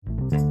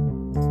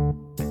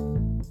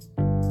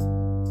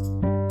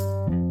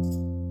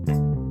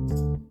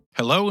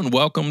Hello and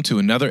welcome to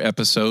another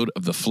episode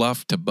of the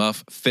Fluff to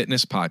Buff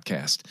Fitness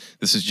Podcast.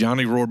 This is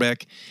Johnny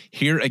Rohrbeck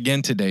here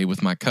again today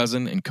with my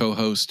cousin and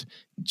co-host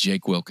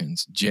Jake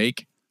Wilkins.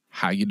 Jake,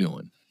 how you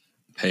doing?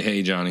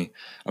 Hey, Johnny.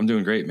 I'm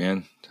doing great,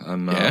 man.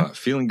 I'm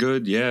feeling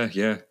good. Yeah.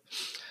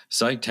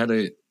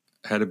 Psyched.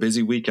 Had a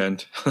busy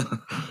weekend.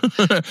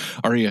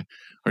 Are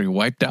you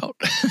wiped out?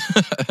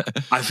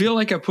 I feel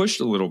like I pushed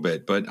a little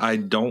bit, but I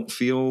don't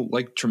feel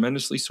like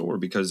tremendously sore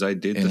because I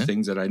did the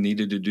things that I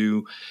needed to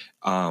do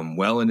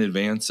well in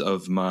advance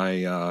of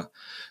my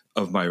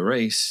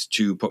race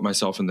to put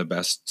myself in the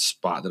best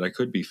spot that I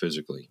could be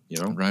physically,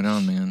 you know? Right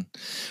on, man.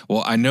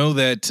 Well, I know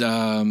that,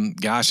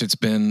 it's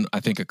been, I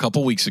think, a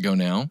couple weeks ago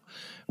now,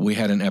 we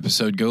had an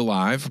episode go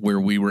live where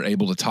we were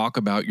able to talk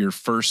about your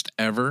first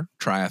ever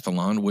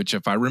triathlon, which,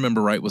 if I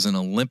remember right, was an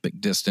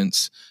Olympic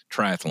distance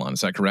triathlon.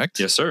 Is that correct?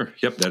 Yes, sir.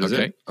 Yep, that is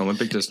it.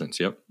 Olympic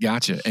distance, yep.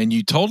 Gotcha. And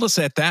you told us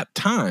at that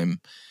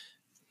time,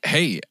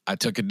 hey, I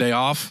took a day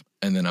off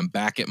and then I'm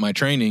back at my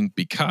training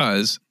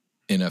because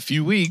in a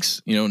few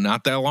weeks,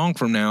 not that long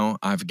from now,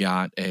 I've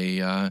got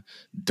a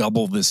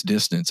double this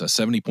distance, a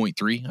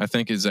 70.3, I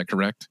think. Is that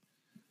correct?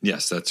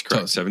 Yes, that's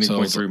correct.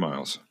 70.3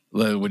 miles.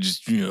 Which is,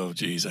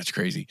 geez, that's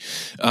crazy.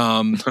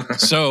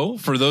 So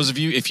for those of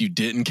you, if you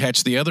didn't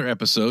catch the other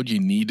episode, you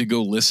need to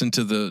go listen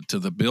to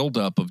the build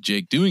up of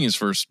Jake doing his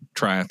first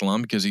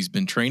triathlon because he's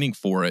been training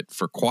for it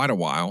for quite a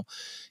while.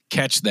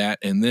 Catch that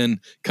and then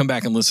come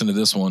back and listen to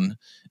this one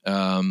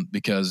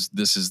because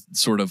this is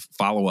sort of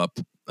follow up.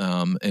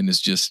 And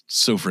it's just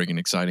so freaking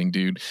exciting,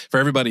 dude. For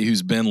everybody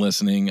who's been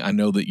listening, I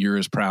know that you're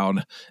as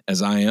proud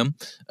as I am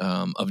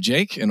of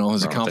Jake and all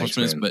his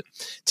accomplishments. Thanks, but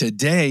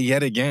today,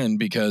 yet again,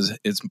 because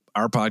it's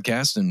our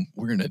podcast and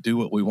we're going to do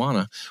what we want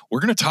to, we're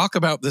going to talk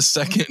about this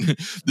second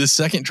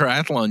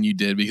triathlon you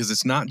did, because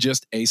it's not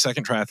just a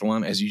second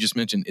triathlon. As you just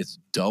mentioned, it's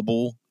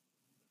double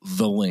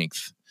the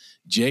length.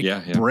 Jake,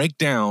 break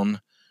down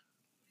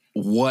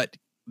what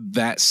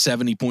that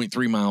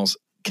 70.3 miles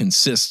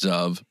consists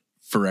of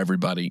for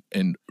everybody.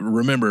 And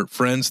remember,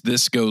 friends,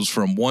 this goes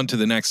from one to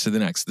the next to the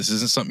next. This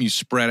isn't something you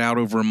spread out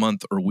over a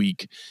month or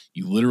week.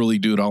 You literally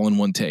do it all in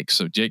one take.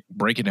 So Jake,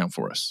 break it down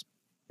for us.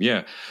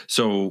 Yeah.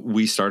 So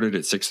we started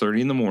at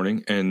 6:30 in the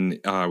morning and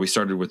we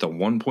started with a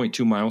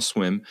 1.2 mile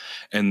swim.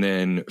 And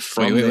then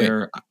from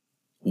there,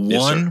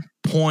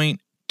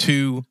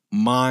 1.2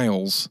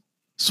 miles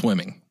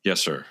swimming.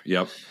 Yes, sir.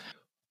 Yep.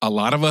 A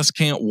lot of us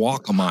can't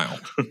walk a mile.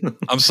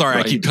 I'm sorry,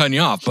 right. I keep cutting you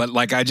off, but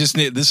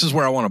this is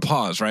where I want to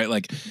pause, right?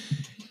 Like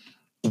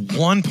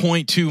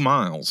 1.2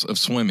 miles of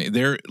swimming.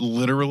 There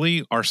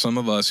literally are some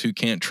of us who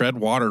can't tread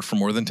water for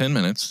more than 10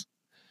 minutes.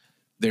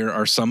 There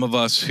are some of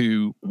us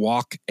who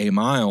walk a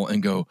mile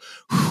and go,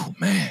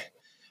 man,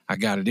 I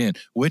got it in,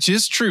 which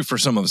is true for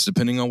some of us,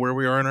 depending on where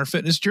we are in our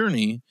fitness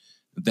journey.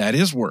 That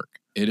is work.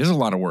 It is a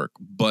lot of work.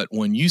 But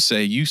when you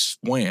say you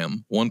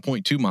swam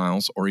 1.2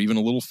 miles or even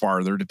a little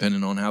farther,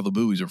 depending on how the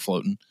buoys are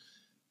floating,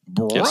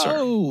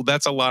 bro,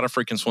 that's a lot of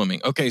freaking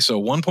swimming. Okay,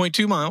 so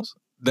 1.2 miles,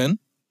 then?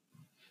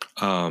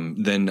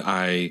 Then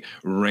I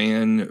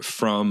ran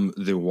from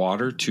the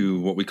water to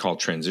what we call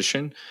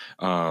transition,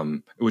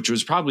 which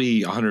was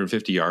probably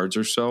 150 yards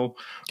or so,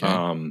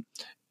 and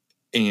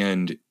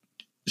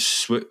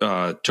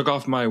took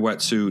off my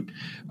wetsuit,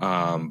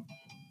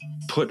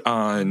 put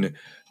on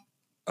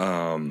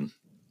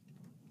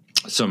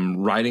some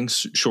riding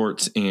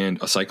shorts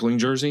and a cycling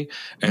jersey,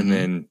 and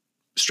then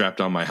strapped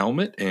on my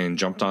helmet and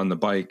jumped on the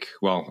bike.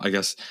 Well, I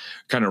guess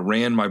kind of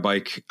ran my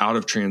bike out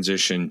of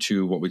transition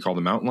to what we call the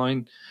mountain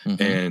line.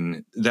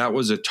 And that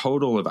was a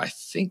total of, I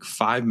think,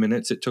 5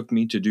 minutes it took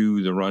me to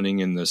do the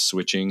running and the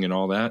switching and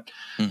all that.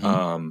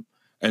 And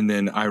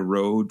then I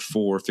rode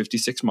for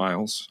 56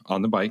 miles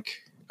on the bike.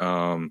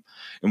 And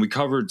we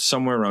covered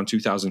somewhere around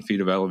 2,000 feet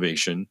of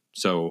elevation.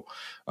 So,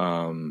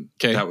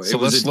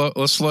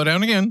 let's slow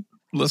down again.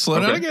 Let's slow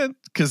down again,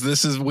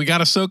 because we got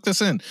to soak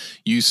this in.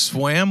 You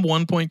swam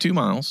 1.2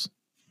 miles.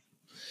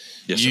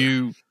 Yes,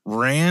 you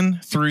ran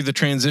through the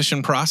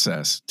transition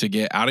process to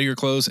get out of your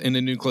clothes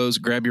into new clothes,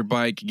 grab your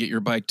bike, get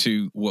your bike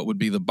to what would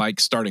be the bike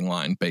starting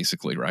line,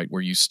 basically, right?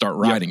 Where you start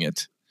riding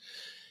it.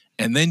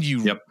 And then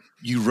you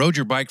rode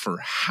your bike for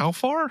how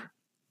far?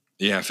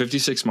 Yeah,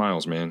 56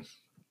 miles, man.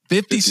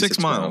 56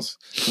 miles.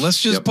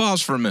 Let's just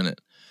pause for a minute.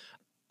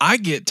 I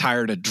get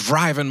tired of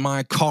driving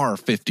my car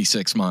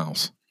 56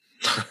 miles.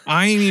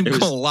 I ain't even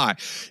gonna lie.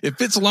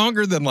 If it's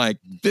longer than like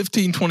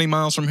 15, 20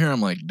 miles from here, I'm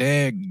like,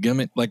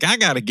 dadgummit. Like, I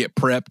got to get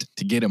prepped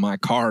to get in my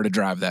car to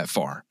drive that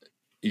far.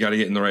 You got to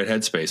get in the right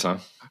headspace, huh?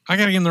 I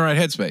got to get in the right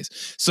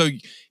headspace. So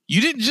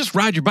you didn't just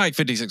ride your bike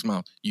 56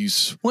 miles. You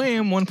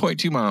swam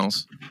 1.2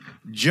 miles,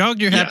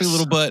 jogged your happy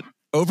little butt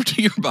over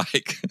to your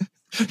bike,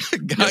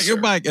 got your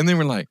bike, and then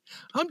we're like,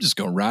 I'm just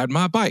going to ride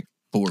my bike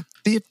for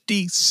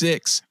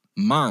 56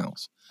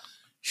 miles.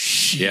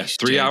 Sheesh,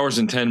 3 hours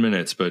and 10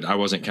 minutes, but I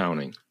wasn't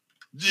counting.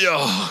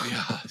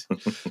 Oh, God.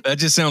 That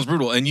just sounds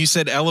brutal. And you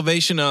said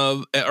elevation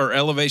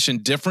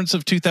difference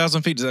of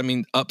 2,000 feet. Does that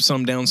mean up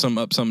some, down some,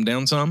 up some,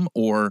 down some?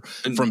 Or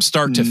from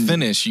start to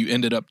finish, you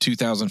ended up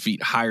 2,000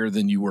 feet higher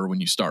than you were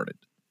when you started?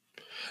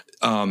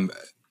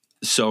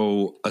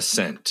 So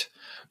ascent,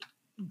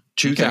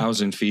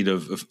 2,000 feet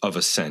of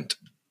ascent.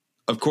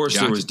 Of course,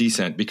 there was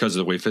descent because of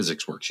the way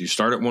physics works. You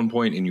start at one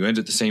point and you end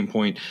at the same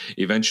point.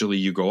 Eventually,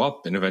 you go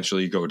up and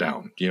eventually you go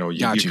down. You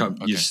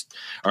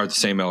are at the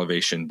same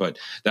elevation. But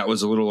that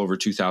was a little over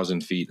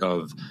 2,000 feet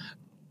of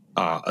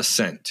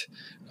ascent.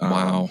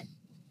 Wow.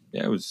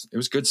 Yeah, it was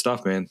good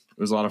stuff, man. It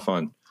was a lot of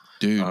fun.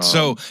 Dude,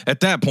 so at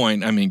that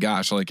point, I mean,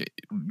 gosh, like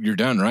you're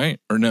done, right?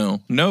 Or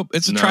no? Nope,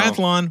 it's a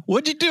triathlon.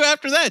 What'd you do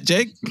after that,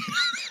 Jake?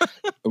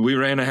 We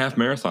ran a half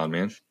marathon,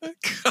 man.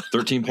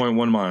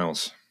 13.1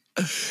 miles.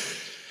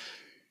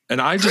 And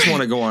I just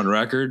want to go on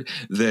record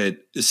that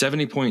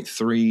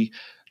 70.3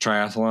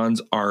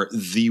 triathlons are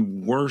the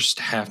worst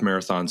half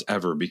marathons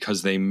ever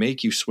because they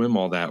make you swim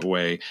all that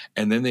way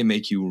and then they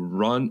make you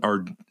run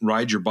or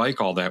ride your bike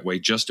all that way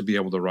just to be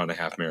able to run a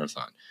half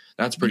marathon.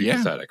 That's pretty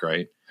pathetic,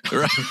 right?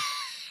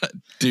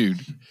 Dude,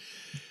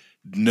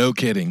 no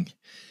kidding.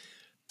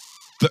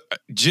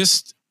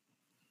 Just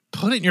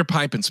put it in your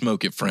pipe and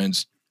smoke it,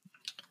 friends.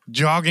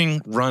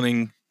 Jogging,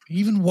 running,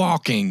 even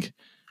walking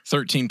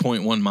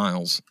 13.1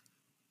 miles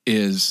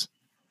is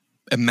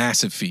a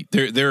massive feat.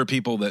 There are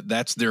people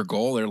that's their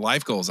goal, their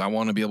life goals. I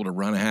want to be able to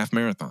run a half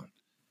marathon.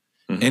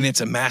 Mm-hmm. And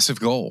it's a massive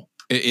goal.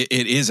 It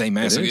is a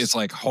massive, it's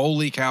like,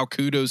 holy cow,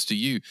 kudos to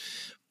you.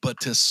 But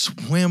to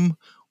swim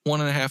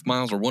 1.5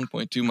 miles or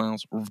 1.2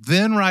 miles,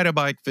 then ride a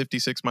bike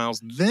 56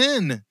 miles,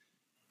 then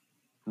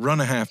run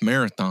a half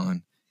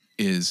marathon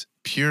is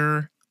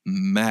pure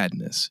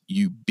madness,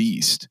 you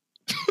beast.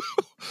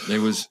 It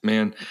was,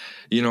 man,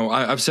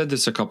 I've said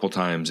this a couple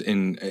times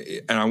and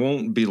I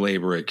won't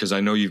belabor it because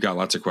I know you've got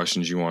lots of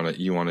questions you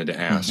wanted to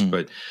ask. Mm-hmm.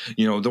 But,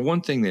 the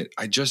one thing that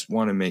I just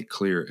want to make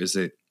clear is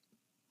that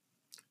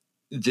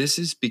this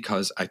is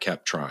because I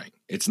kept trying.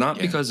 It's not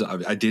because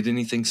I did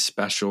anything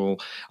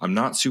special. I'm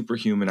not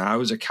superhuman. I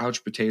was a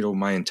couch potato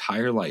my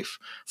entire life.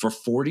 For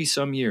 40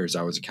 some years,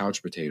 I was a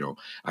couch potato.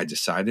 I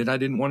decided I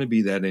didn't want to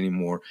be that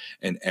anymore.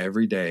 And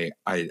every day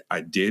I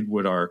did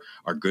what our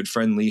good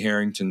friend Lee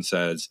Harrington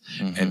says.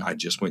 Mm-hmm. And I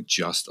just went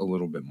just a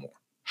little bit more.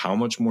 How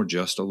much more?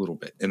 Just a little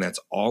bit. And that's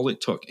all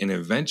it took. And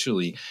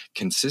eventually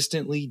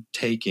consistently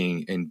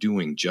taking and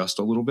doing just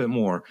a little bit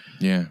more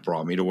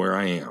brought me to where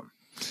I am.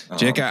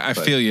 Jake, I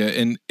feel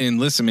you. And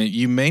listen, man,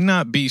 you may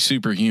not be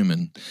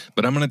superhuman,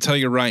 but I'm going to tell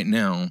you right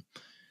now,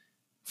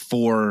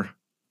 for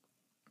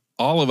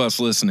all of us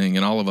listening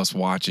and all of us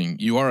watching,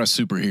 you are a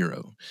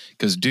superhero.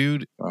 Because,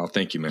 dude,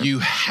 thank you, man. You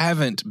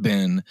haven't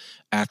been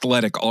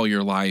athletic all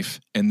your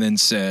life and then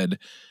said,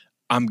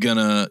 I'm going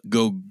to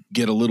go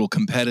get a little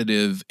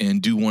competitive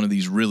and do one of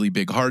these really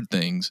big, hard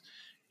things.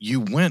 You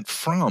went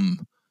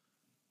from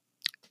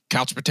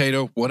couch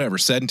potato, whatever,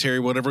 sedentary,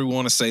 whatever we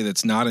want to say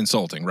that's not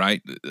insulting,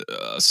 right?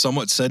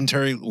 Somewhat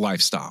sedentary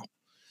lifestyle.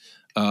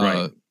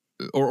 Right.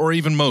 Or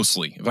even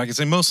mostly, if I could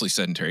say mostly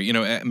sedentary,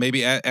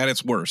 maybe at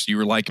its worst, you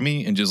were like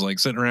me and just like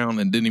sitting around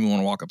and didn't even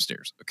want to walk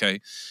upstairs. Okay.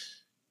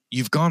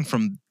 You've gone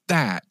from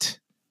that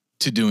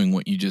to doing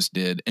what you just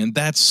did. And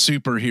that's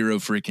superhero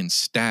freaking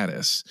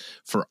status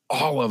for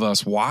all of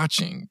us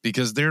watching,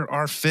 because there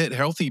are fit,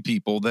 healthy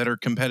people that are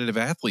competitive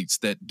athletes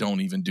that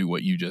don't even do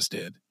what you just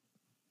did.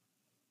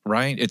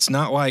 Right? It's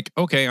not like,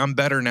 okay, I'm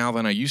better now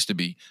than I used to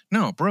be.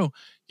 No, bro,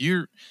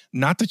 you're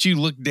not that you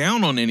look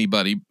down on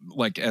anybody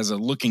like as a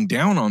looking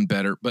down on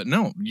better, but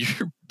no,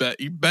 you're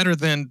better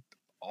than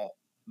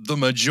the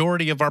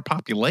majority of our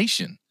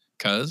population.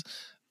 Because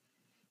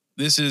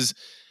this is,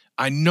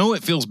 I know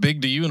it feels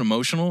big to you and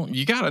emotional.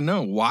 You got to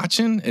know,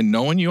 watching and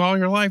knowing you all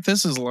your life,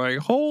 this is like,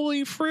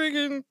 holy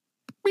friggin'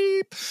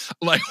 beep.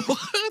 Like,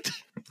 what?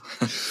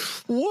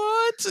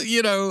 What?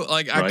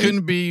 Right?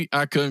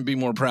 I couldn't be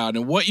more proud.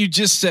 And what you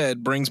just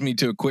said brings me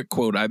to a quick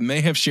quote. I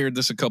may have shared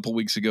this a couple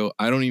weeks ago.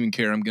 I don't even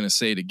care. I'm going to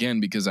say it again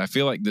because I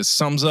feel like this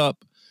sums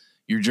up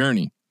your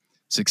journey.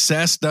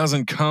 Success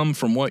doesn't come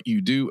from what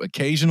you do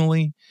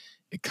occasionally.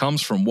 It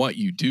comes from what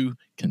you do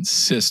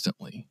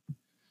consistently.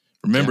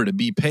 Remember to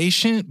be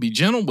patient, be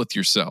gentle with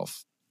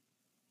yourself.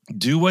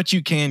 Do what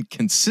you can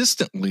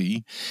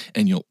consistently,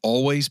 and you'll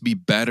always be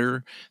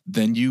better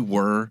than you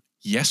were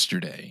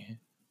yesterday.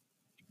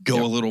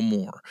 Go a little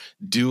more,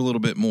 do a little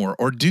bit more,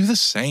 or do the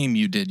same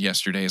you did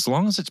yesterday, as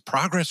long as it's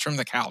progress from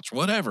the couch,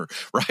 whatever,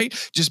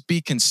 right? Just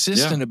be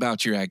consistent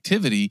about your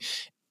activity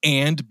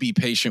and be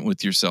patient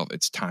with yourself.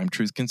 It's time,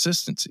 truth,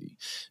 consistency.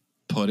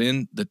 Put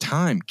in the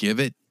time,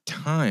 give it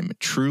time,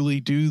 truly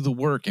do the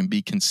work and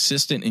be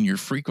consistent in your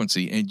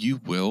frequency, and you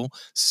will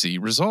see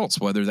results,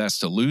 whether that's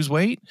to lose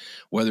weight,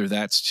 whether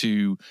that's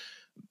to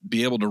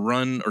be able to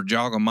run or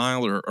jog a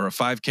mile or a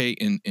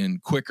 5K in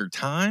quicker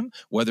time,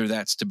 whether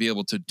that's to be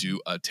able to do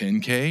a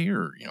 10K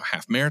or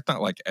half marathon,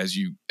 like as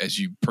you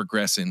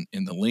progress in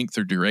the length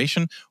or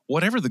duration,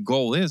 whatever the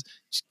goal is,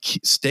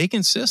 stay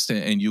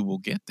consistent and you will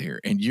get there.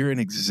 And you're an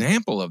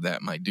example of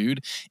that, my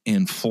dude,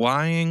 in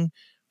flying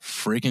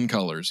freaking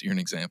colors. You're an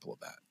example of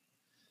that.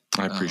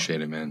 I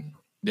appreciate it, man.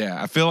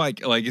 Yeah, I feel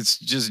like it's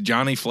just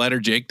Johnny Flat or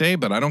Jake Day,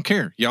 but I don't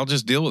care. Y'all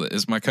just deal with it.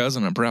 It's my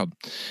cousin. I'm proud.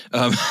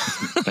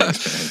 Thanks, man.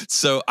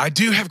 So I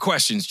do have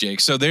questions, Jake.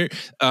 So there,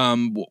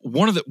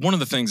 one of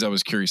the things I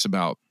was curious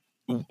about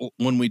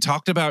when we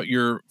talked about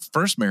your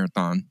first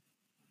marathon,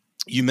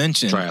 you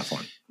mentioned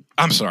Triathlon.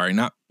 I'm sorry,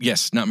 not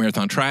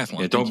marathon, triathlon.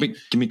 Yeah, don't give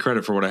me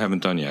credit for what I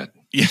haven't done yet.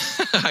 Yeah,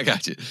 I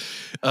got you.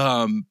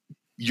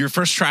 Your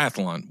first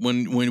triathlon,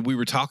 when we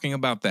were talking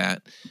about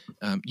that,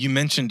 you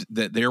mentioned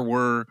that there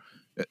were,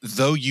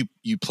 though you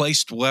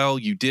placed well,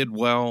 you did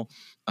well,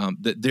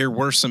 that there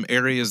were some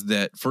areas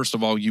that, first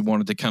of all, you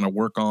wanted to kind of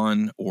work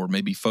on or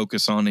maybe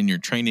focus on in your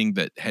training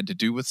that had to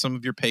do with some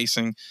of your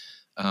pacing.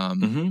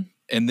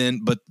 And then,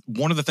 but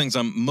one of the things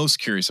I'm most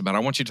curious about, I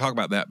want you to talk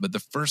about that. But the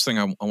first thing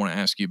I want to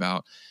ask you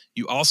about,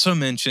 you also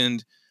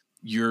mentioned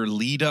your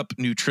lead up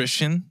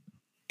nutrition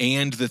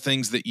and the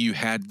things that you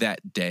had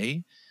that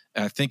day.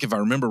 I think if I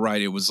remember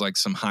right, it was like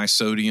some higher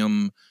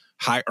sodium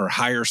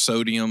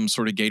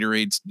sort of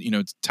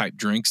Gatorade, type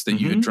drinks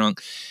that you had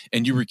drunk.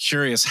 And you were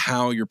curious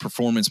how your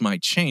performance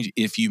might change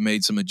if you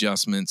made some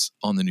adjustments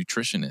on the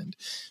nutrition end.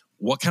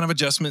 What kind of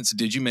adjustments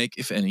did you make,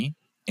 if any?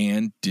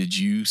 And did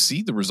you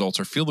see the results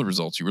or feel the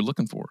results you were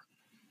looking for?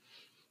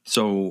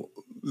 So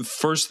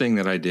first thing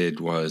that I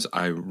did was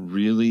I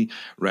really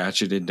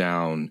ratcheted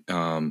down.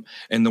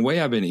 And the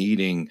way I've been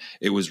eating,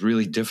 it was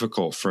really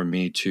difficult for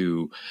me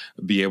to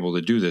be able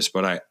to do this,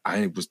 but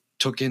I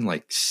took in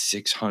like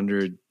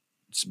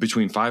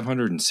between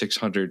 500 and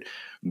 600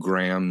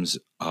 grams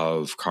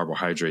of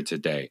carbohydrates a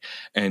day.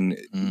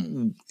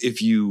 And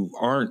if you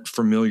aren't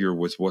familiar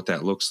with what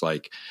that looks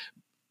like,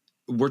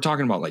 we're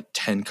talking about like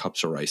 10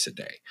 cups of rice a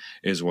day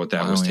is what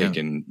that was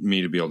taking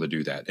me to be able to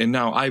do that. And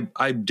now I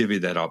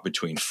divvied that up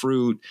between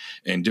fruit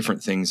and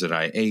different things that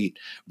I ate,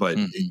 but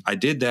I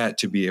did that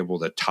to be able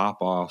to top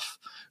off,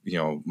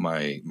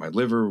 my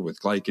liver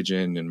with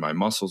glycogen and my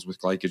muscles with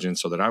glycogen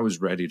so that I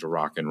was ready to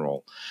rock and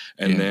roll.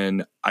 And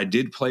then I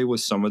did play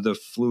with some of the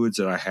fluids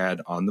that I had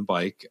on the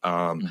bike.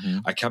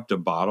 I kept a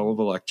bottle of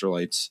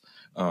electrolytes,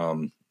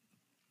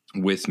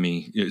 with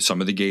me,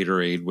 some of the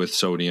Gatorade with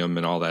sodium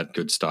and all that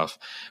good stuff.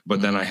 But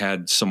then I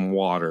had some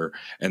water,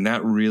 and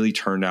that really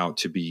turned out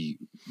to be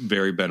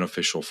very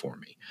beneficial for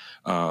me.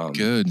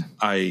 Good.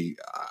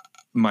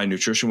 My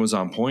nutrition was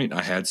on point.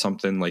 I had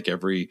something like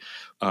every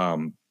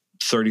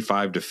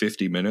 35 to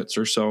 50 minutes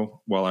or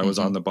so while I was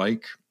on the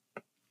bike.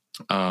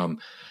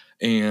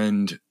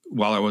 And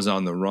while I was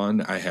on the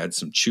run, I had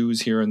some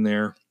chews here and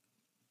there.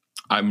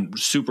 I'm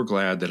super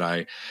glad that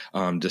I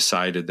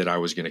decided that I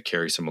was going to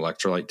carry some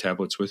electrolyte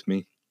tablets with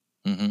me,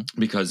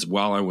 because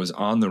while I was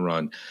on the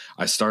run,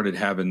 I started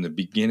having the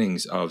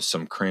beginnings of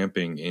some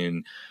cramping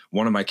in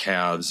one of my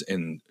calves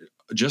and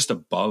just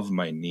above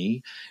my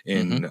knee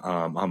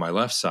on my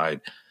left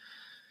side.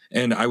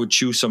 And I would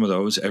chew some of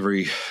those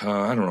every, 10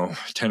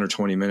 or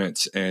 20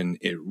 minutes. And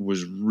it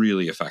was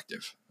really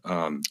effective.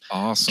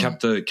 Awesome.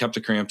 Kept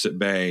the cramps at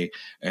bay,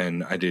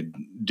 and I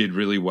did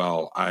really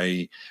well.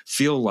 I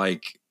feel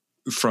like,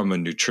 from a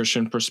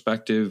nutrition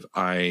perspective,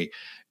 I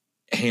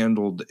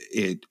handled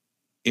it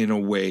in a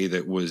way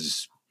that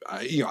was,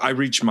 I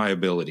reached my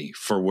ability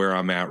for where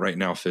I'm at right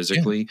now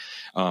physically.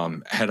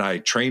 Had I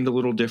trained a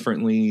little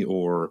differently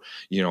or,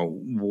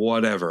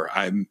 whatever,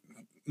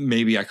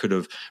 maybe I could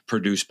have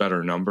produced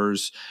better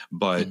numbers,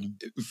 but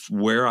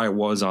where I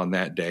was on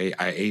that day,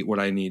 I ate what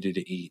I needed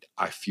to eat.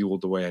 I fueled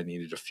the way I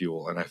needed to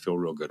fuel, and I feel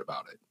real good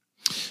about it.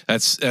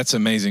 That's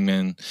amazing,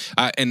 man.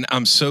 And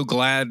I'm so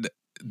glad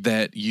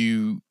that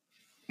you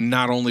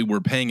not only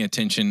were paying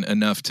attention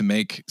enough to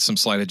make some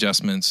slight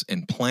adjustments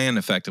and plan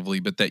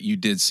effectively, but that you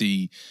did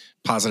see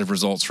positive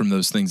results from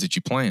those things that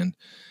you planned.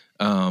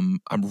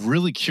 I'm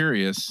really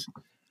curious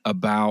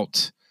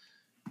about,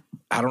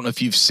 I don't know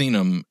if you've seen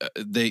them.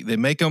 They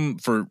make them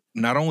for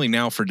not only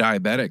now for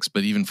diabetics,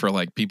 but even for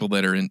like people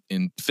that are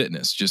in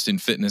fitness, just in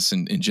fitness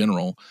in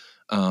general.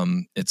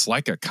 It's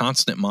like a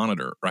constant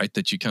monitor, right?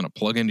 That you kind of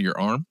plug into your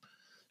arm.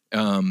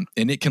 And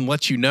it can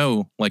let you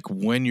know like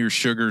when your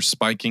sugar's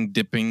spiking,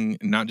 dipping,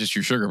 not just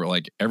your sugar, but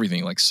like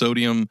everything, like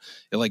sodium.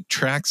 It like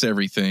tracks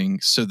everything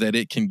so that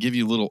it can give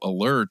you little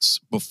alerts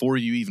before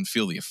you even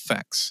feel the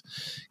effects.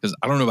 Because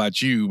I don't know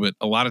about you, but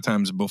a lot of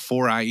times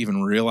before I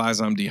even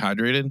realize I'm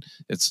dehydrated,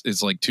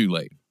 it's like too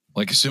late.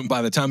 Like soon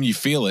by the time you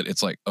feel it,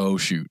 it's like, oh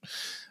shoot,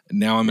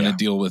 now I'm going to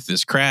deal with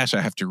this crash.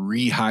 I have to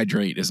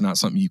rehydrate. It's not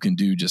something you can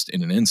do just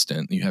in an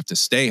instant. You have to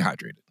stay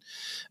hydrated.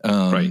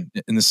 Right.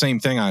 And the same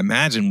thing I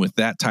imagine with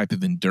that type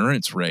of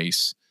endurance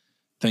race,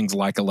 things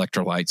like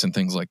electrolytes and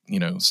things like,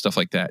 stuff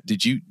like that.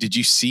 Did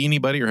you see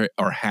anybody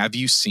or have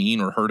you seen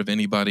or heard of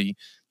anybody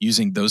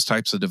using those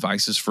types of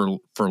devices for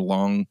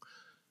long,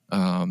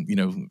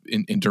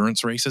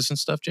 endurance races and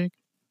stuff, Jake?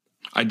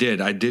 I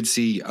did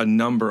see a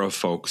number of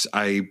folks.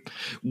 I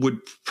would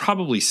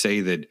probably say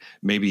that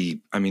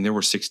maybe, there were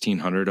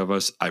 1,600 of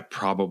us.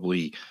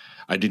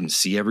 I didn't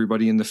see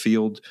everybody in the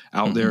field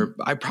out there.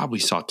 I probably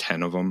saw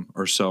 10 of them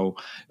or so,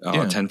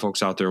 10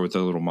 folks out there with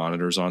their little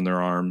monitors on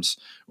their arms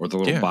or the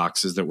little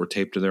boxes that were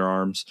taped to their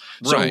arms.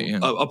 So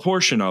a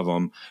portion of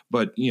them,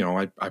 but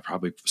I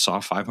probably saw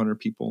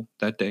 500 people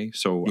that day.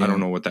 So I don't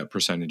know what that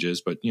percentage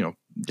is, but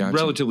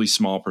relatively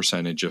small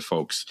percentage of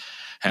folks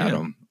had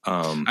them.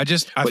 I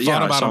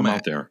thought about them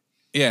out there.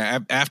 Yeah.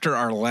 After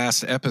our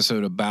last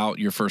episode about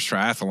your first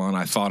triathlon,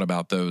 I thought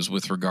about those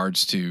with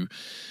regards to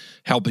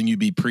helping you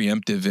be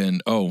preemptive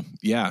in,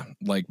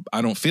 like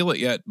I don't feel it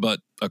yet, but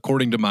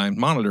according to my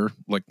monitor,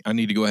 like I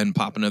need to go ahead and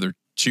pop another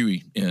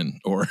Chewy in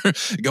or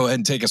go ahead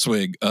and take a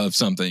swig of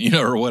something,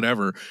 or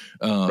whatever.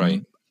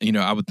 Right.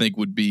 I would think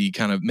would be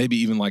kind of maybe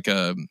even like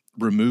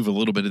remove a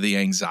little bit of the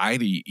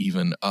anxiety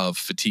even of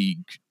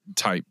fatigue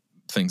type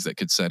things that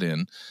could set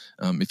in.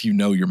 If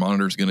your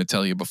monitor is going to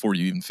tell you before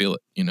you even feel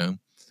it,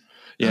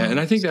 Yeah, and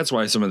I think that's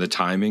why some of the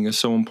timing is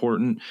so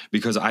important,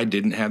 because I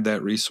didn't have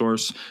that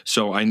resource.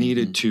 So I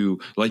needed to,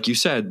 like you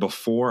said,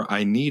 before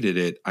I needed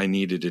it, I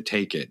needed to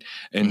take it.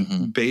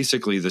 And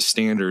basically the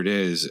standard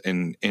is,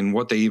 and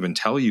what they even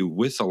tell you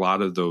with a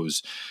lot of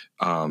those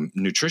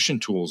nutrition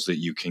tools that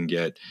you can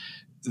get,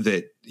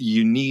 that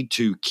you need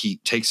to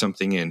take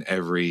something in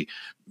every,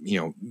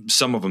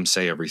 some of them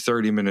say every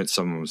 30 minutes,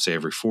 some of them say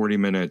every 40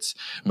 minutes,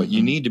 but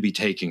you need to be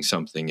taking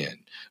something in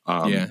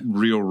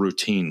real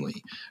routinely.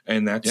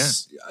 And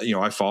that's,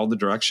 I followed the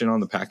direction on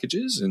the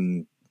packages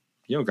and,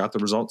 got the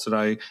results that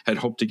I had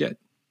hoped to get.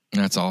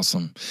 That's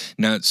awesome.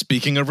 Now,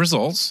 speaking of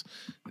results,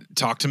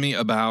 talk to me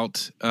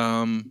about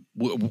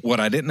what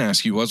I didn't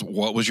ask you was,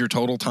 what was your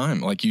total time?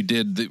 Like you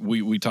did,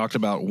 we talked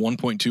about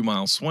 1.2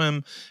 mile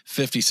swim,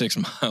 56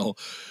 mile.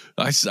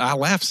 I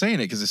laugh saying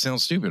it because it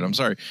sounds stupid. I'm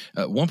sorry.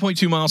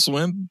 1.2 mile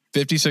swim,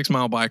 56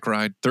 mile bike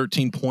ride,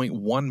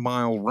 13.1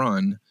 mile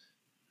run.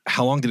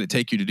 How long did it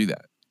take you to do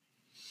that?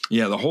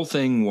 Yeah, the whole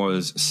thing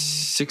was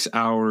 6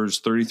 hours,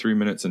 33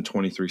 minutes, and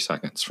 23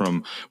 seconds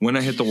from when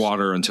I hit the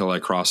water until I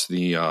crossed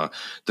the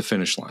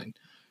finish line.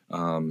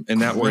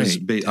 And that was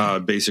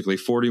basically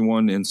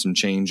 41 and some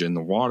change in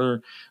the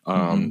water,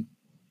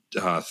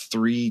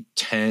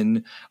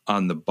 3:10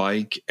 on the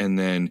bike, and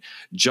then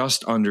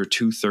just under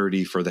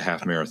 2:30 for the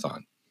half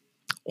marathon.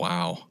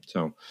 Wow.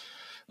 So,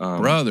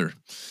 brother,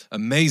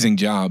 amazing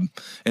job.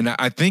 And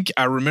I think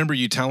I remember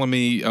you telling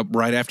me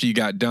right after you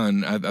got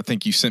done, I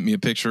think you sent me a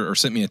picture or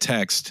sent me a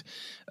text.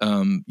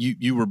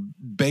 You were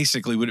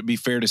basically, would it be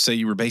fair to say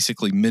you were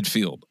basically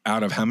midfield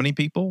out of how many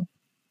people?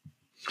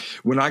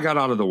 When I got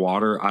out of the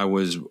water, I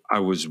was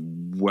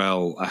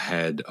well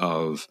ahead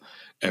of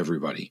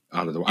everybody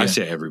out of the water. I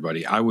say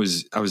everybody. I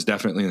was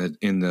definitely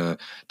in the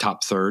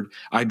top third.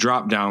 I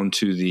dropped down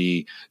to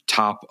the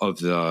top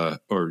of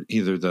or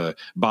either the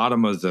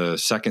bottom of the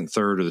second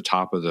third or the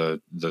top of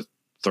the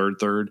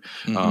third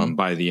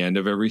by the end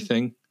of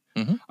everything.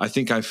 I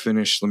think I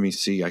finished, let me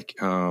see. I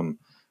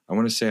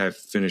want to say I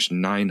finished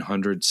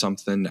 900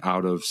 something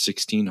out of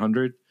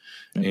 1,600.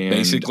 And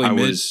basically I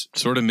was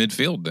sort of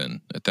midfield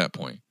then at that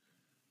point.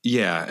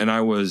 Yeah. And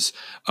I was,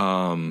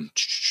 I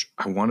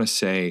want to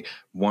say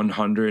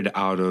 100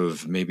 out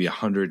of maybe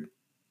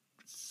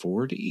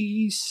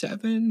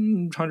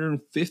 147,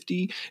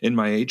 150 in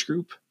my age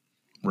group.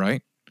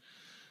 Right.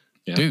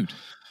 Yeah.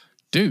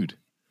 Dude.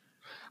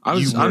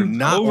 I'm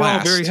not overall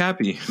last. Very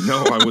happy.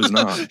 No, I was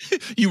not.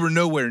 You were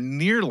nowhere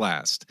near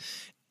last.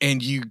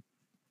 And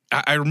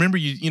I remember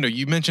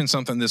you mentioned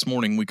something this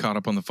morning. We caught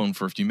up on the phone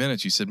for a few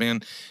minutes. You said, man,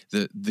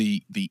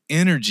 the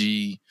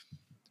energy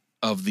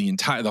of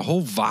the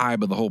whole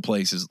vibe of the whole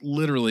place is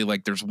literally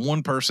like there's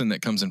one person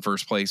that comes in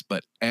first place,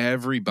 but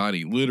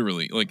everybody,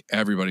 literally, like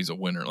everybody's a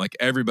winner. Like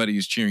everybody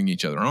is cheering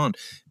each other on.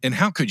 And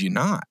how could you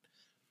not?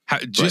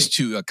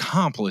 To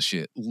accomplish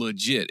it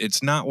legit.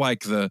 It's not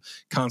like the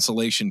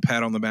consolation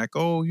pat on the back.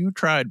 Oh, you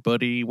tried,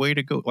 buddy. Way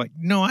to go. Like,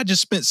 no, I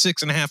just spent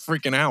 6.5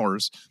 freaking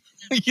hours,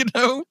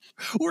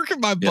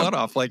 working my butt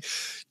off. Like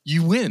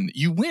you win.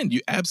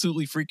 You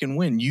absolutely freaking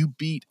win. You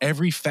beat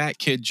every fat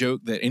kid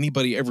joke that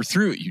anybody ever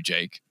threw at you,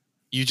 Jake.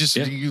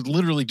 You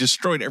literally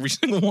destroyed every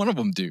single one of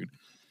them, dude.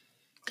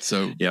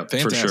 So yeah,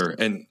 for sure.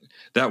 And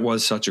that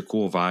was such a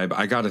cool vibe.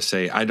 I got to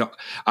say,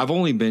 I've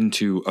only been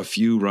to a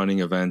few running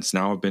events.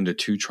 Now I've been to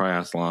 2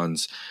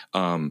 triathlons.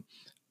 Man,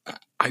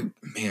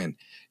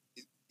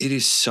 it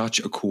is such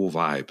a cool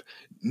vibe.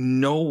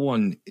 No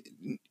one,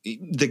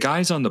 the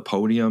guys on the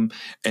podium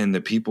and the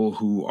people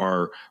who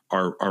are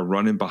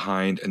running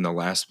behind and the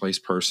last place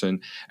person,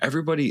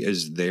 everybody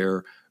is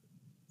there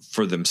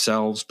for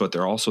themselves, but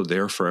they're also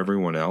there for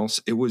everyone else.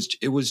 It was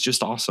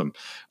just awesome.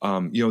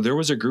 There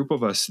was a group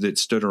of us that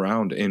stood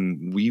around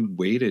and we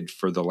waited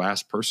for the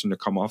last person to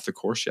come off the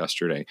course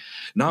yesterday.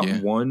 Not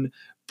one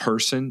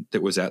person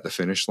that was at the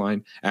finish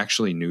line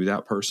actually knew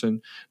that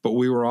person, but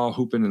we were all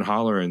hooping and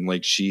hollering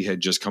like she had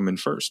just come in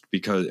first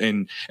because,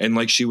 and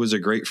like she was a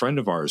great friend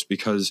of ours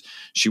because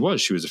she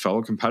was a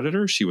fellow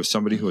competitor. She was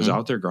somebody who was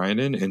out there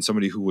grinding and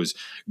somebody who was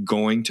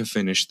going to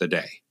finish the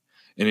day.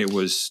 And it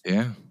was,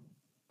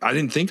 I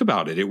didn't think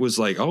about it. It was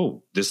like,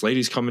 oh, this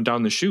lady's coming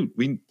down the chute.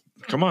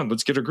 come on,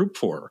 let's get a group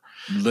for her.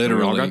 Literally. And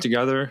we all got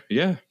together.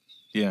 Yeah.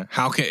 Yeah.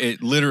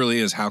 It literally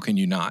is, how can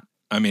you not?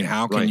 I mean,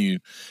 how can Right. you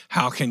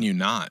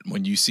not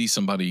when you see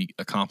somebody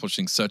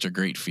accomplishing such a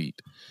great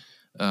feat?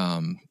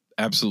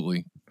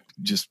 Absolutely.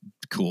 Just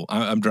cool.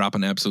 I'm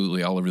dropping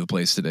absolutely all over the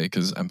place today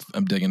because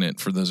I'm digging it,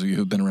 for those of you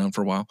who've been around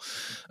for a while.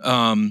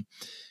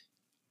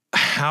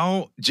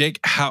 Jake,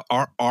 how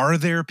are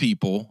there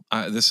people,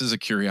 this is a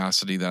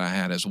curiosity that I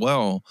had as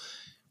well.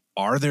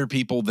 Are there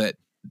people that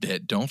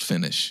don't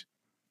finish,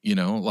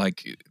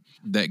 like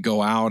that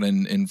go out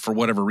and for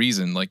whatever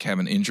reason, like have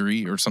an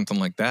injury or something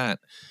like that?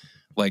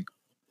 Like,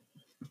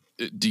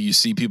 do you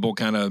see people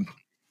kind of,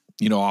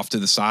 off to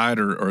the side,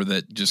 or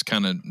that just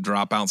kind of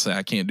drop out and say,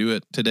 I can't do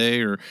it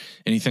today, or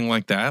anything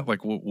like that?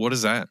 Like, what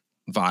is that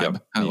vibe?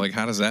 Yep.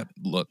 How does that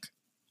look?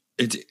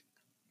 It's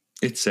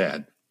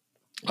sad.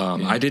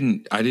 Yeah.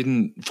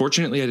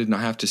 Fortunately, I did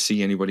not have to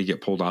see anybody get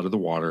pulled out of the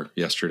water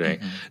yesterday.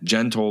 Mm-hmm.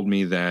 Jen told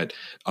me that,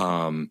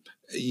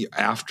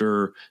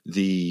 after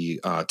the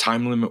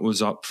time limit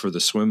was up for the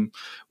swim,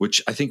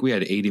 which I think we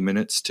had 80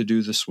 minutes to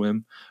do the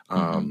swim.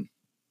 Mm-hmm.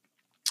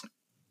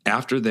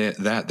 After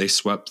that they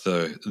swept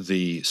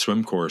the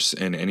swim course,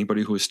 and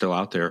anybody who was still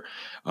out there,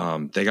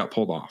 they got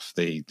pulled off.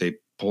 They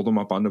pulled them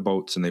up on the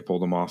boats and they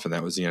pulled them off, and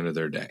that was the end of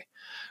their day.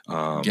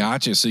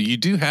 Gotcha. So you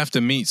do have to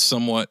meet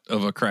somewhat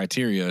of a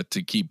criteria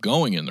to keep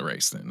going in the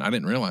race then. I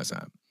didn't realize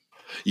that.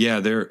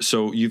 Yeah,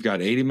 so you've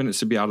got 80 minutes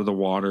to be out of the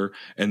water,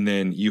 and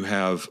then you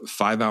have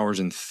 5 hours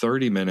and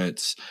 30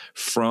 minutes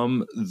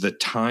from the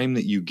time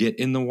that you get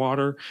in the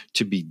water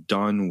to be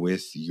done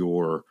with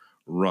your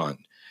run.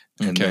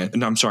 And Okay.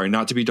 then, I'm sorry,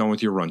 not to be done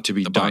with your run, to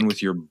be done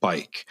with your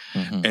bike.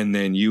 Mm-hmm. And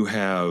then you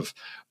have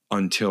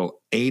until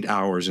 8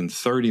 hours and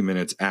 30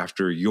 minutes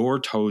after your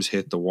toes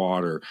hit the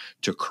water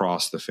to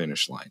cross the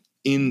finish line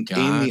in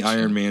the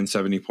Ironman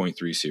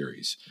 70.3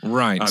 series.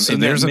 Right. So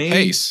there's a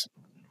pace.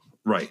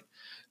 Right.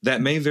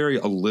 That may vary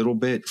a little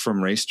bit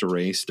from race to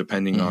race,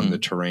 depending on the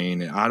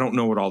terrain. I don't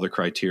know what all the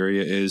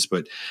criteria is,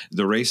 but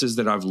the races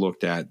that I've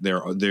looked at,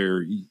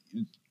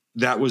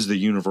 that was the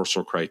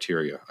universal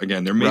criteria.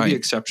 Again, there may be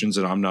exceptions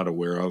that I'm not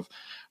aware of.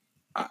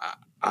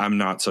 I'm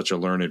not such a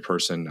learned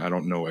person. I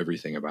don't know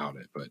everything about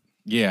it, but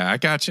yeah, I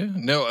got you.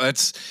 No,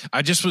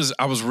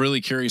 I was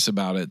really curious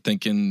about it,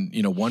 thinking,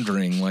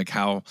 wondering like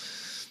how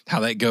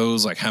that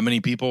goes, like how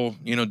many people,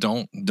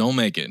 don't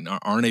make it and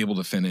aren't able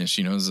to finish,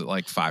 is it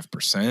like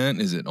 5%?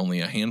 Is it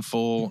only a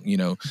handful?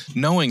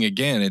 Knowing,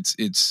 again,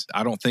 it's,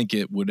 I don't think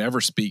it would ever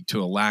speak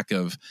to a lack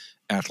of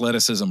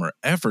athleticism or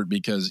effort,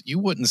 because you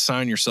wouldn't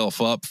sign yourself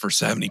up for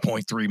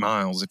 70.3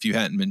 miles if you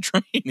hadn't been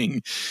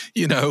training,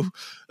 you'd hope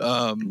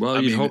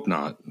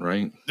not,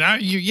 right?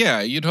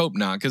 You'd hope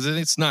not, because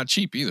it's not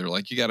cheap either.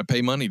 Like, you got to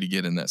pay money to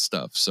get in that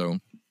stuff. So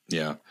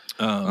yeah.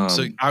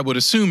 So I would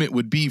assume it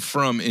would be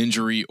from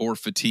injury or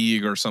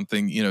fatigue or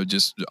something,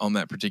 just on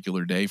that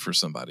particular day for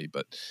somebody.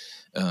 But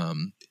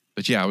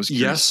yeah, I was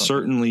curious. Yes,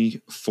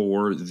 certainly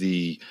for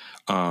the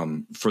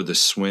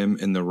swim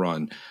and the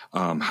run.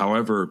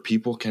 However,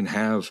 people can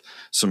have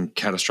some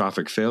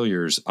catastrophic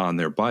failures on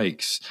their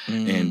bikes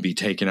and be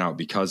taken out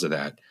because of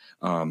that.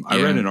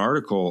 I read an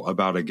article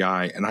about a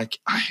guy, and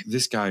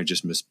this guy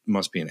just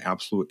must be an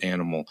absolute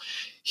animal.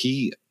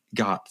 He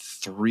got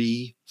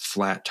 3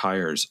 flat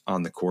tires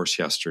on the course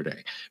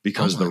yesterday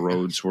because the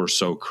roads were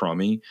so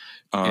crummy.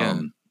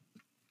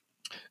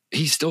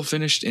 He still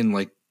finished in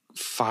like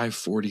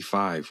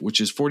 5:45,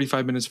 which is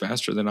 45 minutes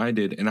faster than I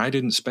did. And I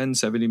didn't spend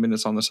 70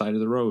 minutes on the side of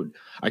the road.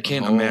 I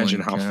can't imagine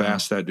how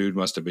fast that dude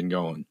must have been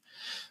going.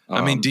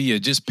 I mean, do you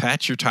just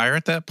patch your tire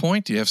at that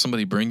point? Do you have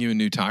somebody bring you a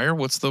new tire?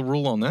 What's the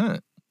rule on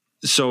that?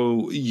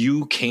 So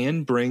you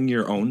can bring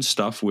your own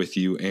stuff with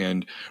you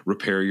and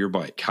repair your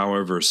bike.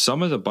 However,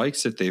 some of the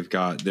bikes that they've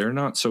got, they're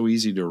not so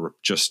easy to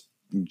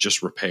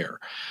just repair.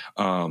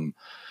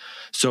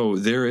 So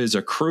there is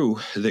a crew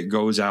that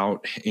goes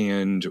out,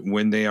 and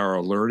when they are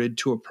alerted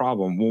to a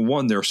problem, well,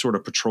 one, they're sort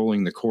of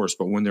patrolling the course,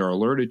 but when they're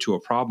alerted to a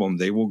problem,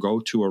 they will go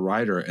to a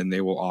rider and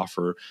they will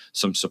offer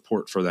some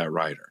support for that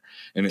rider.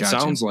 And it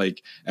sounds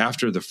like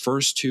after the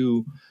first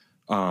 2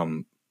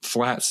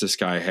 flats this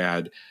guy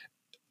had,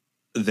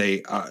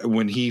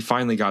 when he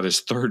finally got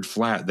his 3rd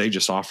flat, they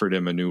just offered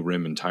him a new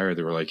rim and tire.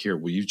 They were like, here,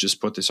 will you just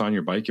put this on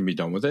your bike and be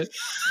done with it?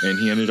 And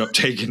he ended up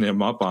taking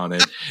him up on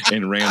it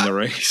and ran the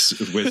race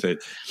with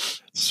it.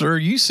 Sir,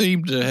 you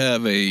seem to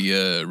have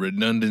a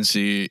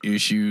redundancy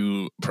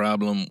issue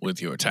problem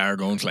with your tire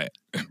going flat.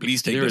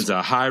 Please take There is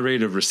a high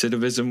rate of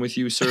recidivism with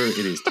you, sir.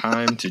 It is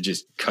time to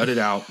just cut it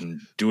out and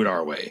do it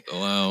our way.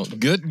 Well,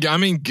 good. I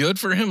mean, good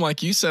for him.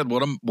 Like you said,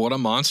 what a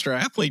monster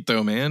athlete,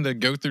 though, man, to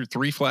go through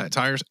 3 flat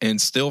tires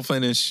and still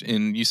finish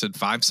in, you said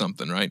 5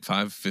 something, right?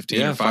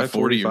 5:15 or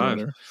 5:40 or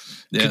whatever.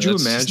 Yeah, could you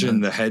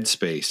imagine the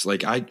headspace?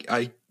 Like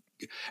I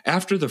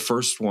after the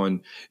first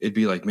one, it'd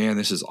be like, man,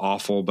 this is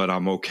awful, but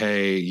I'm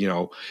okay.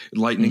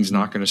 Lightning's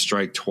not going to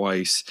strike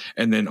twice.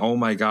 And then, oh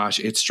my gosh,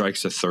 it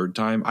strikes a 3rd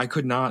time. I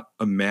could not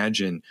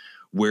imagine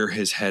where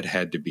his head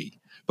had to be.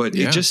 But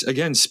it just,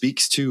 again,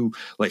 speaks to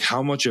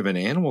how much of an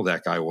animal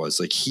that guy was.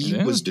 Like, he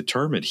was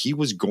determined. He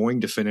was going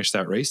to finish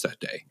that race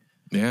that day.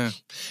 Yeah.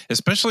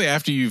 Especially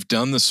after you've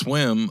done the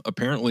swim,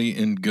 apparently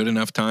in good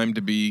enough time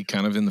to be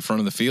kind of in the front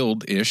of the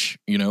field ish,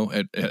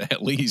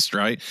 at least,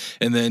 right?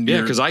 And then Yeah,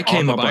 you're because I on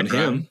came the up on bike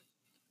ride. him.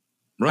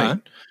 Right. Huh?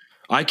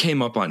 I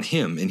came up on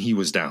him and he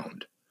was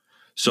downed.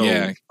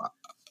 Yeah.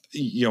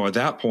 So, at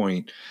that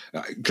point,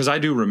 because I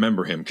do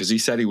remember him, because he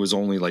said he was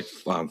only like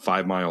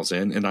 5 miles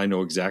in, and I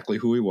know exactly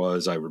who he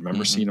was. I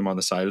remember seeing him on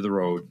the side of the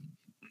road,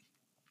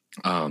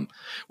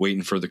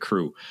 waiting for the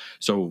crew.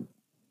 So,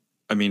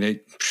 I mean,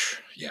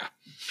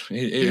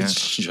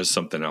 it's just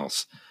something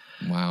else.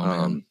 Wow,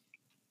 man.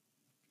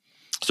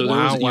 So there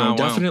was, Wow.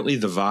 definitely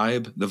the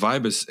vibe. The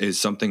vibe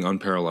is something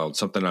unparalleled,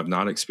 something I've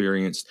not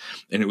experienced,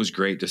 and it was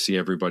great to see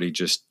everybody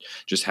just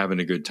having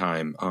a good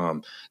time.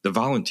 The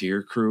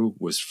volunteer crew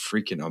was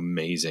freaking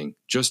amazing.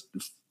 Just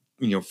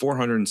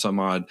 400 and some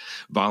odd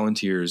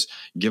volunteers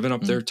giving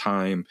up their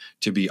time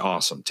to be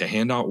awesome, to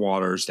hand out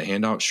waters, to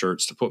hand out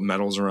shirts, to put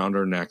medals around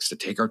our necks, to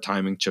take our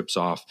timing chips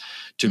off,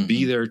 to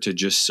be there to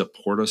just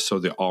support us, so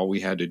that all we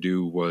had to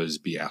do was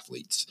be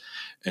athletes.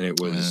 And it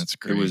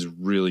was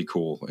really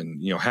cool.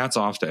 And hats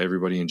off to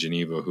everybody in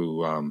Geneva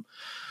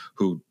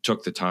who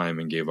took the time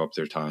and gave up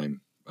their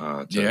time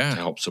to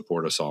help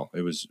support us all. It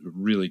was a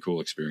really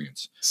cool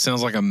experience.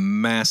 Sounds like a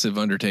massive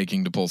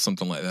undertaking to pull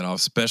something like that off,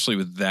 especially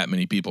with that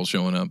many people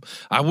showing up.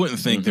 I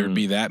wouldn't think there'd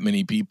be that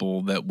many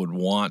people that would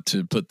want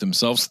to put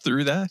themselves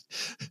through that.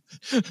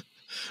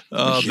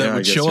 That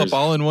would show up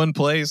all in one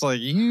place, like,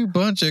 you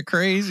bunch of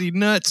crazy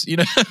nuts,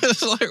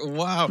 It's like,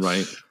 wow,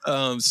 right?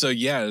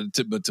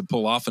 But to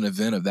pull off an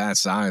event of that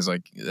size,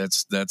 like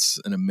that's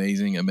an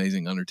amazing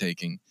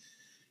undertaking.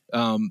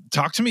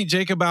 Talk to me,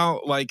 Jake,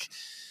 about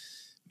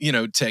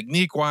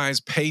technique wise,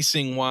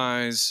 pacing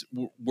wise.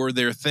 Were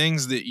there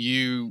things that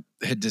you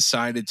had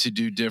decided to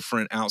do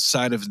different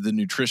outside of the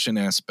nutrition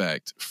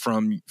aspect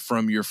from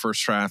your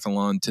first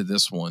triathlon to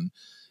this one?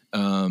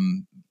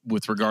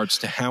 With regards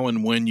to how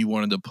and when you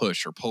wanted to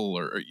push or pull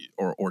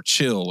or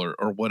chill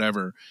or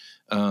whatever.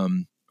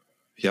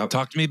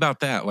 Talk to me about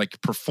that. Like,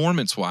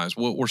 performance wise,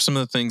 what were some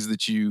of the things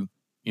that you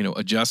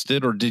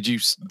adjusted, or did you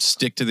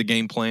stick to the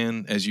game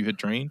plan as you had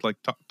trained? Like,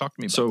 talk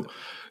to me about that.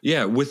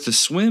 Yeah, with the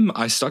swim,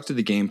 I stuck to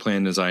the game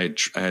plan as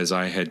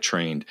I had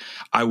trained.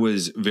 I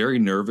was very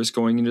nervous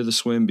going into the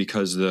swim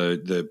because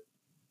the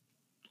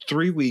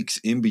 3 weeks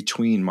in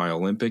between my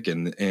Olympic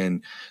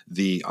and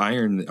the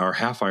iron or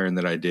half iron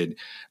that I did,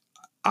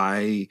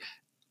 I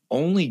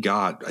only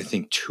got, I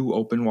think, 2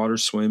 open water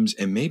swims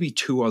and maybe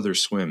 2 other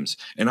swims.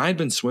 And I'd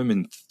been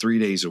swimming 3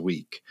 days a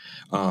week.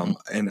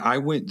 And I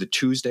went the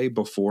Tuesday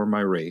before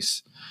my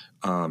race.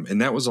 And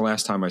that was the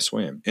last time I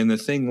swam. And the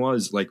thing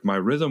was, like, my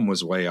rhythm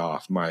was way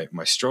off. My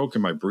stroke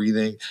and my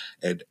breathing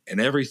and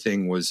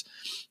everything was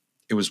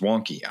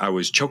wonky. I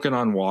was choking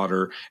on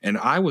water, and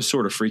I was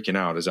sort of freaking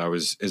out as I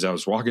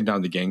was walking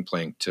down the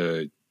gangplank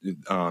to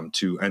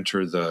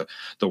enter the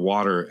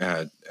water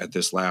at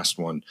this last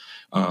one.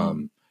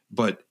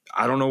 But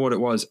I don't know what it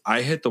was.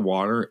 I hit the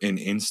water and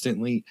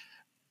instantly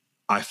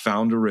I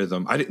found a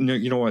rhythm. I didn't know,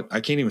 you know what? I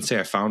can't even say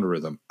I found a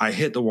rhythm. I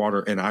hit the water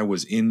and I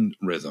was in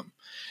rhythm,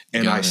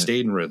 and I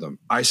stayed in rhythm.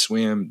 I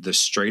swam the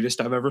straightest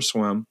I've ever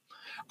swum.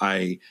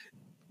 I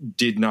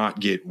did not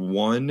get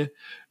one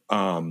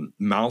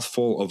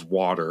mouthful of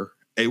water.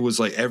 It was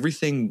like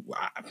everything,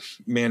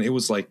 man, it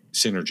was like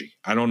synergy.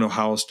 I don't know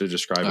how else to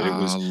describe it.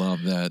 It was, I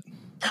love that.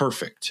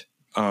 Perfect.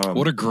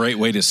 What a great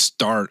way to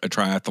start a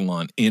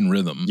triathlon, in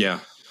rhythm. Yeah.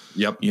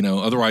 Yep.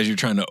 Otherwise you're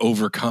trying to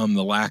overcome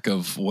the lack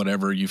of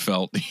whatever you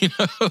felt,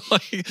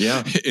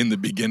 in the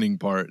beginning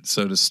part.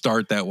 So to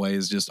start that way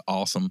is just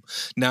awesome.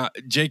 Now,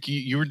 Jake,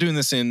 you were doing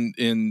this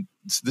in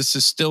this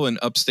is still in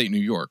upstate New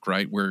York,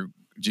 right? Where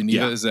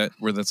Geneva, is that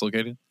where that's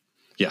located?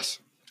 Yes.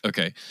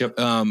 Okay. Yep.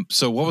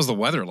 So what was the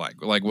weather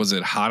like? Like, was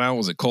it hot out?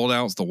 Was it cold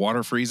out? Was the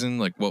water freezing?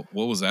 Like, what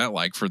was that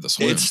like for the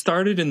swim? It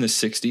started in the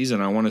 60s,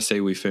 and I want to say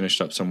we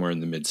finished up somewhere in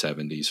the mid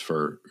 70s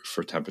for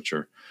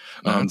temperature.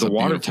 The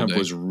water temp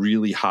was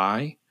really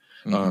high.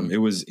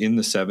 It was in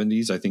the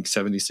 70s, I think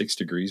 76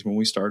 degrees when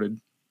we started.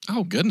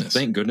 Oh, goodness.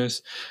 Thank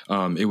goodness.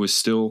 It was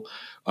still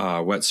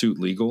wetsuit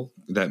legal.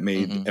 That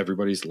made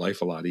everybody's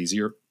life a lot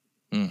easier.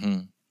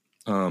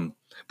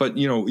 But,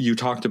 you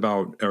talked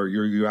about, or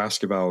you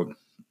asked about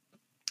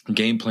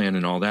game plan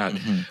and all that.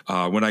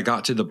 When I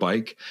got to the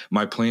bike,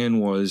 my plan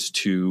was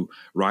to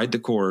ride the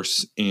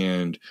course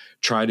and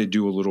try to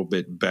do a little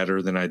bit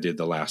better than I did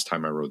the last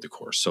time I rode the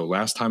course. So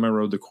last time I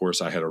rode the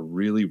course, I had a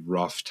really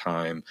rough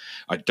time.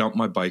 I dumped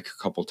my bike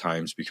a couple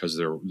times because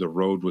the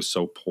road was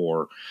so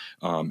poor.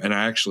 And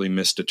I actually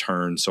missed a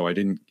turn. So I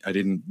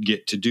didn't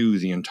get to do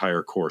the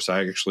entire course.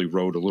 I actually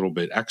rode a little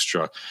bit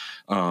extra.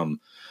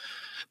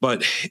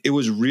 But it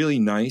was really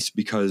nice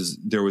because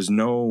there was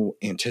no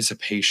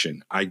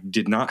anticipation. I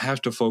did not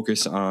have to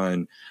focus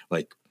on,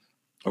 like,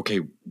 okay,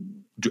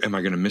 am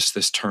I going to miss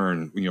this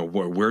turn?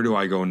 Where do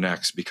I go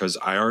next? Because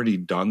I already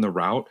done the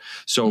route.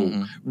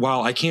 So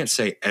while I can't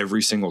say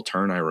every single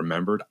turn I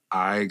remembered,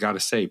 I got to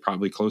say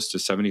probably close to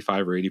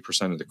 75 or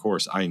 80% of the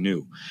course I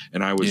knew,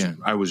 and I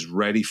was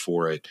ready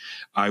for it.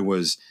 I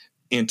was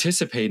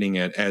anticipating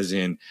it as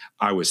in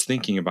I was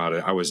thinking about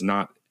it. I was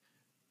not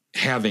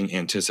having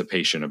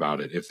anticipation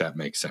about it, if that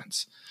makes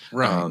sense.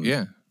 Right.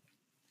 Yeah.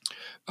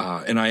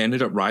 And I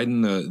ended up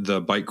riding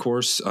the bike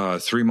course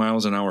 3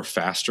 miles an hour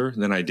faster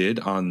than I did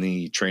on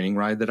the training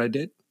ride that I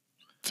did.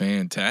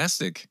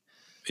 Fantastic.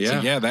 Yeah.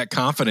 So yeah, that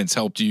confidence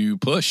helped you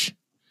push.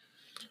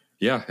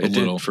 Yeah, it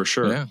did for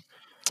sure. Yeah.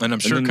 And I'm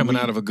sure coming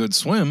out of a good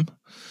swim,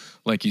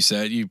 like you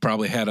said, you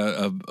probably had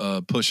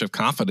a push of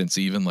confidence,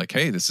 even like,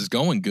 hey, this is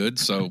going good,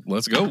 so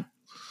let's go.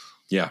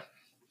 Yeah.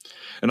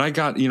 And I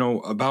got,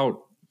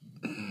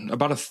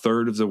 about a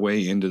third of the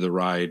way into the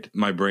ride,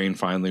 my brain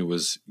finally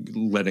was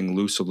letting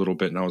loose a little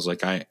bit. And I was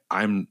like,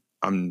 I'm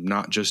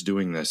not just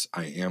doing this.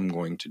 I am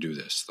going to do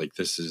this. Like,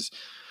 this is,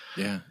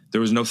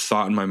 there was no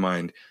thought in my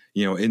mind,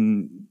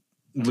 in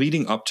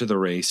leading up to the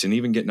race and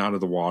even getting out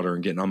of the water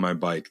and getting on my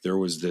bike, there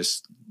was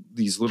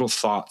these little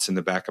thoughts in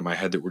the back of my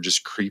head that were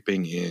just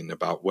creeping in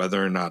about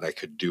whether or not I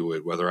could do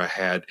it, whether I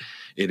had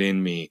it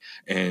in me.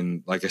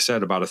 And like I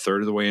said, about a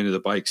third of the way into the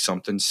bike,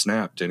 something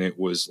snapped and it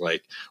was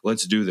like,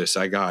 let's do this.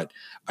 I got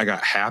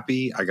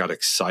happy. I got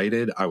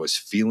excited. I was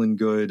feeling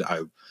good.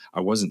 I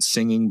wasn't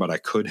singing, but I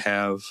could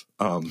have,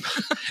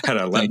 had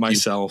I let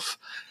myself.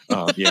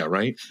 Yeah,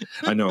 right.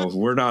 I know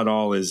we're not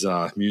all as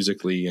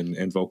musically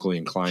and vocally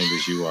inclined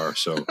as you are,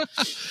 so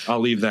I'll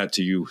leave that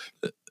to you.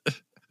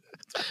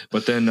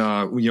 But then,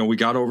 we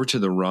got over to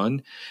the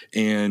run,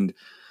 and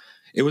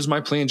it was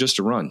my plan just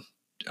to run.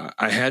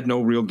 I had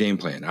no real game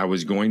plan. I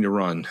was going to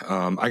run.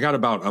 I got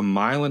about 1.5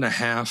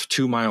 miles,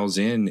 2 miles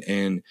in,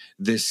 and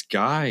this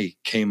guy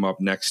came up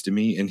next to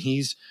me, and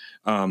he's,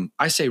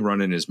 I say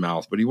running his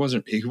mouth, but he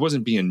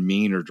wasn't being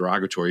mean or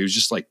derogatory. He was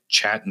just like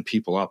chatting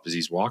people up as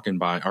he's walking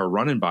by or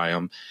running by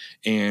them.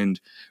 And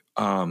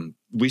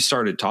we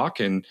started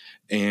talking,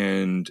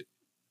 and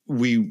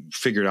we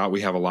figured out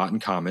we have a lot in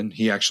common.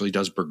 He actually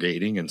does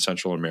brigading in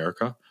Central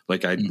America.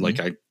 Like I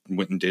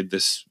went and did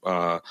this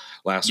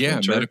last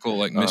winter. Medical,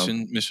 like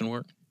mission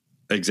work.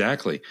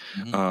 Exactly.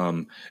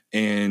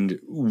 And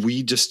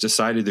we just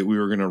decided that we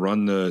were going to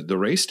run the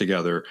race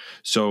together.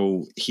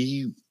 So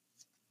he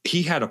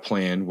had a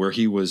plan where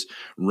he was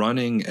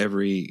running for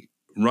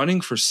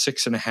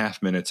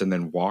 6.5 minutes and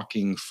then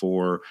walking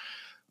for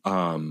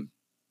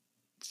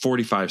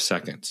 45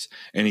 seconds.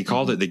 And he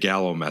called it the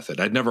Gallo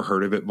method. I'd never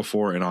heard of it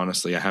before. And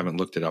honestly, I haven't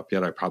looked it up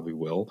yet. I probably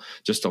will,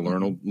 just to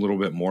learn a little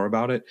bit more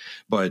about it.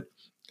 But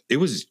it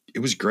was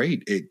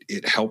great.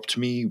 It helped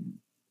me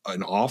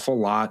an awful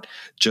lot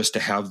just to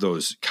have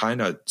those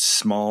kind of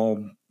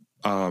small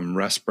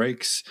rest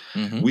breaks.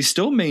 We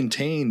still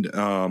maintained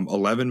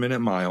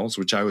 11-minute miles,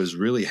 which I was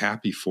really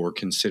happy for,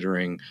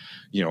 considering,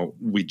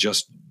 we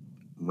just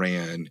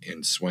ran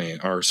and swam,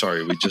 or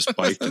sorry, we just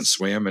biked and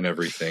swam and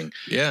everything.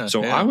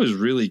 So I was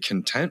really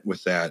content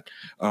with that.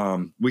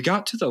 We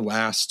got to the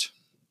last,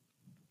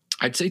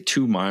 I'd say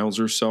 2 miles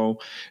or so,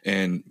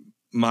 and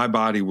my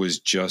body was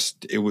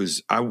just,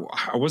 I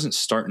wasn't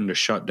starting to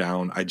shut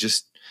down. I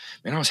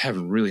was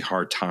having a really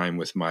hard time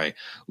with my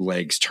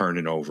legs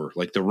turning over.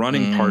 Like, the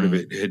running part of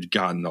it had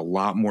gotten a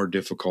lot more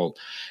difficult.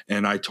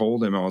 And I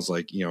told him, I was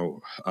like,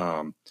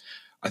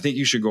 I think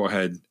you should go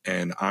ahead,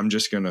 and I'm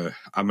going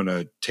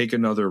to take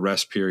another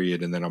rest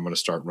period, and then I'm going to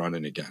start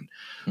running again.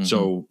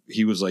 So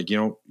he was like,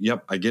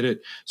 yep, I get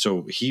it.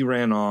 So he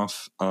ran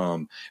off,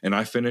 and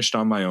I finished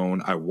on my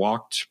own. I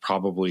walked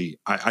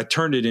I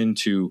turned it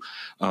into,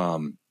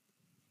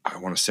 I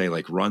want to say,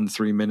 like, run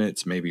 3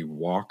 minutes, maybe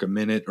walk a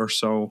minute or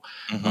so.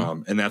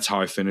 And that's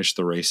how I finished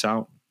the race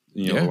out,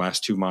 the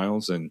last 2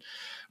 miles. And,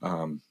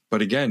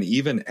 but again,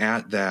 even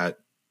at that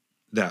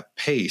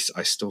pace,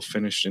 I still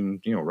finished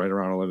in, right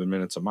around 11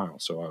 minutes a mile.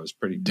 So I was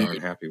pretty darn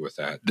happy with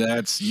that.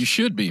 You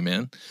should be,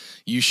 man.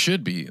 You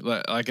should be.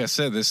 Like I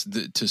said,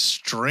 to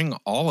string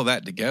all of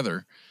that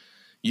together,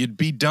 you'd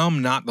be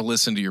dumb not to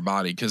listen to your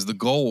body, because the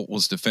goal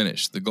was to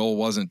finish. The goal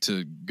wasn't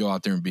to go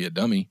out there and be a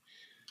dummy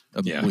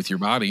with your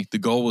body. The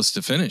goal was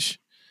to finish.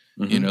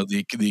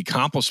 The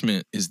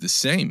accomplishment is the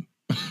same.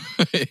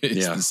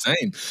 It's the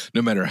same,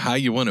 no matter how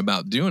you went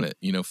about doing it,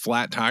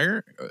 flat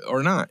tire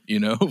or not,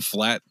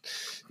 flat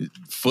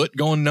foot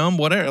going numb,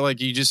 whatever.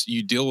 Like,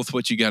 you deal with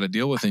what you got to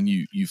deal with, and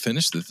you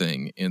finish the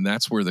thing. And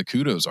that's where the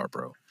kudos are,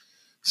 bro.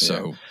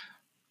 So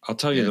I'll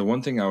tell you, the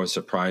one thing I was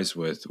surprised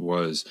with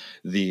was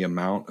the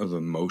amount of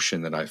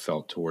emotion that I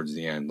felt towards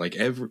the end. Like,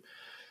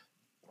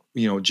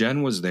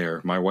 Jen was there,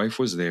 my wife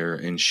was there,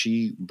 and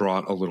she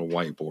brought a little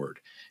whiteboard.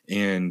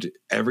 And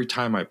every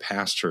time I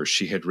passed her,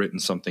 she had written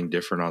something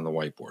different on the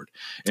whiteboard.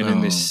 And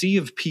in this sea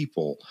of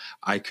people,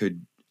 I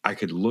could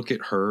look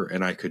at her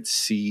and I could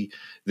see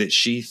that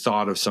she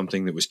thought of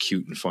something that was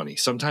cute and funny.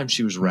 Sometimes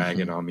she was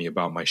ragging on me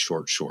about my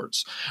short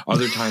shorts.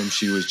 Other times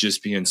she was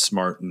just being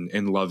smart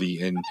and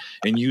lovey and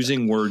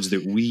using words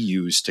that we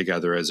use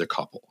together as a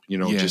couple.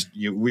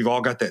 We've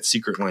all got that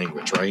secret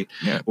language, right?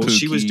 Yeah, well,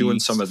 she was doing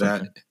some of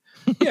that.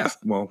 Yeah,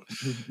 well,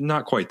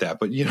 not quite that,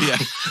 but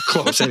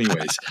close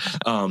anyways.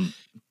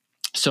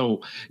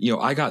 So,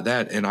 I got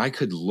that, and I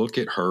could look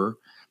at her,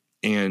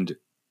 and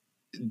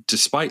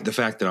despite the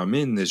fact that I'm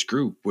in this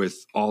group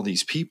with all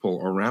these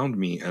people around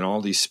me and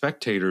all these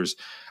spectators,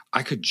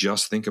 I could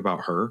just think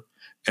about her,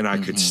 and I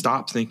could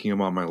stop thinking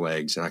about my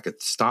legs, and I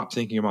could stop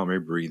thinking about my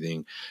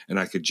breathing, and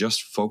I could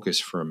just focus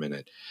for a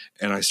minute.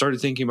 And I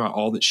started thinking about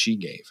all that she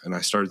gave. And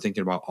I started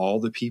thinking about all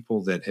the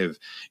people that have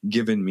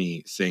given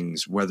me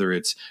things, whether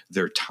it's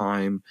their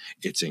time,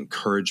 it's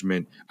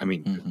encouragement. I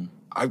mean,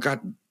 I've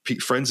got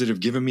friends that have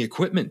given me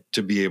equipment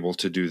to be able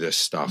to do this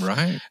stuff.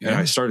 Right. Yeah. And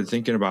I started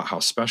thinking about how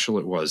special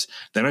it was.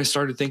 Then I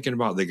started thinking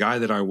about the guy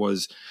that I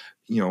was,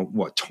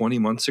 20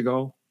 months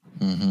ago.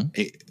 And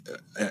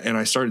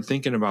I started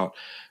thinking about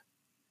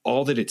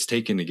all that it's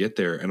taken to get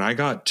there. And I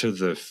got to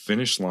the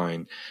finish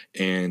line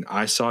and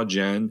I saw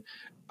Jen.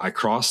 I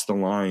crossed the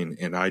line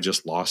and I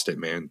just lost it,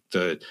 man.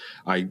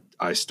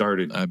 I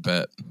started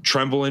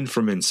trembling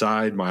from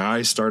inside. My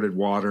eyes started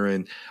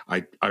watering.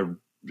 I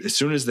as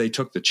soon as they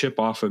took the chip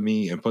off of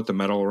me and put the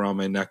medal around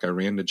my neck, I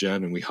ran to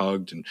Jen and we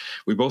hugged and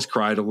we both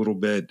cried a little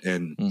bit.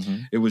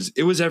 And it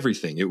was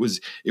everything. It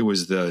was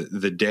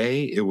the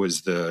day. It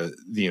was the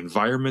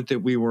environment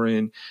that we were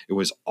in. It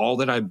was all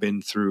that I've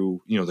been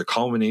through, the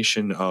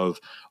culmination of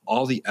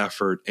all the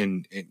effort.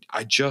 And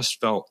I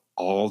just felt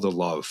all the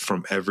love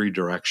from every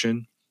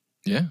direction.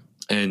 Yeah.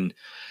 And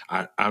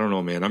I don't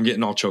know, man, I'm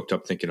getting all choked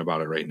up thinking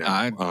about it right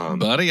now.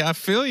 Buddy, I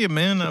feel you,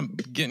 man. I'm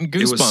getting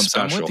goosebumps.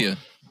 I'm with you.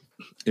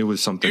 It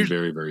was something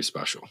very, very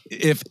special.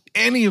 If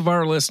any of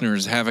our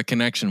listeners have a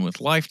connection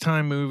with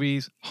Lifetime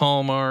movies,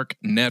 Hallmark,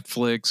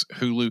 Netflix,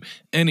 Hulu,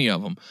 any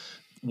of them,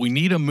 we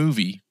need a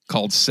movie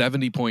called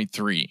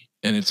 70.3.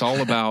 And it's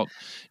all about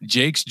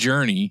Jake's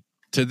journey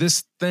to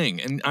this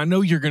thing. And I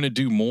know you're going to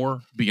do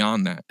more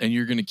beyond that and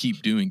you're going to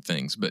keep doing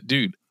things. But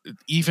dude,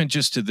 even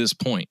just to this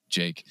point,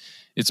 Jake,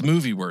 it's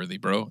movie worthy,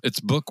 bro. It's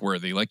book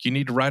worthy. Like you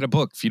need to write a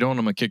book. If you don't,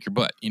 I'm going to kick your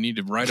butt. You need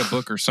to write a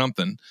book or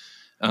something.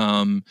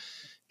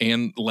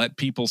 And let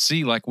people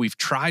see, like we've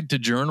tried to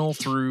journal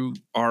through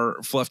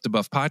our Fluff to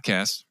Buff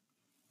podcast,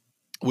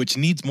 which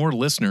needs more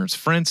listeners.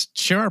 Friends,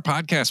 share our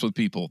podcast with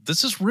people.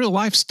 This is real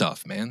life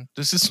stuff, man.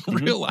 This is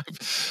real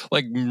life,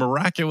 like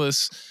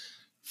miraculous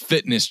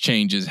fitness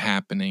changes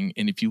happening.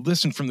 And if you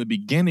listen from the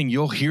beginning,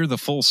 you'll hear the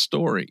full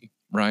story,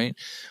 right?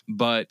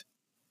 But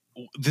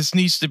this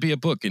needs to be a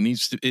book. It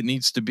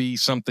needs to be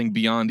something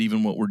beyond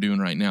even what we're doing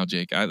right now,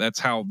 Jake. That's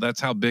how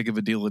big of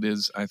a deal it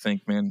is, I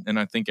think, man. And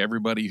I think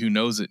everybody who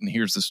knows it and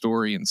hears the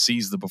story and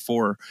sees the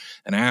before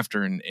and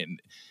after and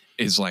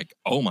is like,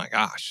 oh my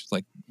gosh,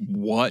 like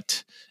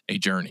what a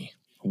journey.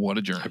 What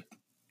a journey.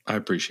 I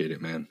appreciate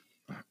it, man.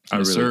 I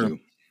really do.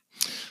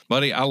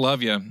 Buddy, I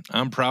love you.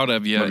 I'm proud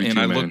of you. And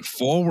I look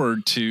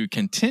forward to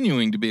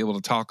continuing to be able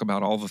to talk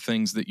about all the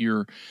things that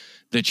you're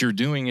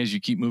doing as you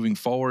keep moving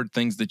forward,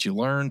 things that you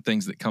learn,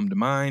 things that come to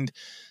mind.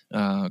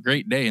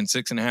 Great day in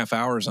 6.5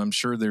 hours. I'm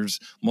sure there's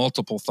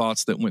multiple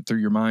thoughts that went through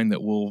your mind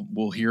that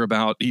we'll hear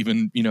about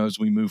even, as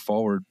we move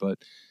forward. But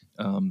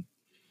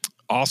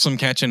awesome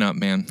catching up,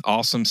 man.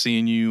 Awesome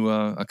seeing you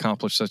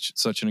accomplish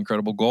such an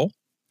incredible goal.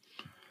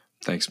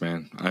 Thanks,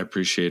 man. I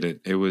appreciate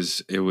it. It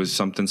was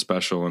something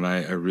special, and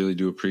I really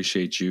do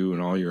appreciate you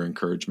and all your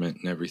encouragement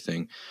and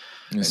everything.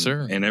 Yes,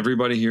 sir. And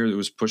everybody here that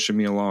was pushing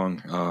me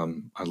along.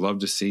 I love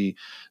to see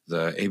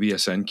the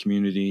ABSN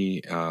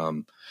community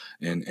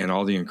and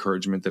all the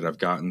encouragement that I've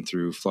gotten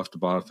through Fluff to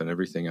Buff and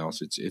everything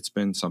else. It's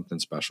been something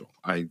special.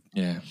 I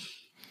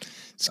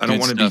don't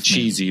want to be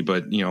cheesy,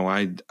 but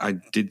I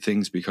did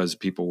things because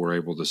people were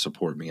able to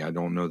support me. I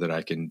don't know that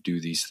I can do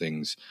these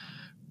things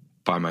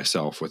by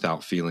myself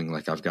without feeling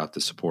like I've got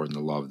the support and the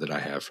love that I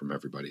have from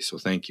everybody. So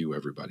thank you,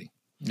 everybody.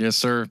 Yes,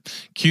 sir.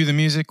 Cue the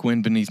music,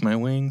 Wind Beneath My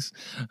Wings.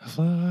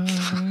 Fly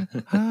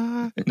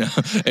high. No,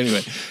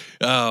 anyway.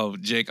 Oh,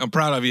 Jake, I'm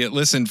proud of you.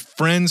 Listen,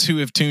 friends who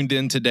have tuned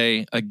in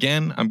today,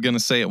 again, I'm going to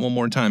say it one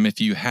more time. If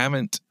you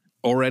haven't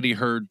already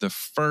heard the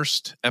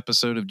first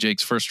episode of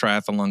Jake's first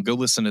triathlon, go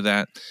listen to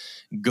that.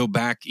 Go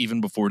back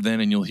even before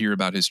then, and you'll hear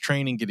about his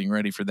training, getting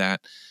ready for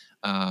that.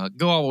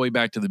 Go all the way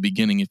back to the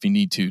beginning if you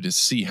need to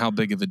see how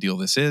big of a deal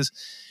this is.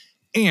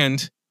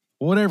 And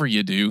whatever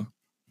you do,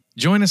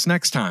 join us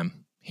next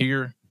time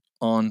here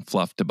on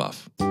Fluff to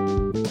Buff.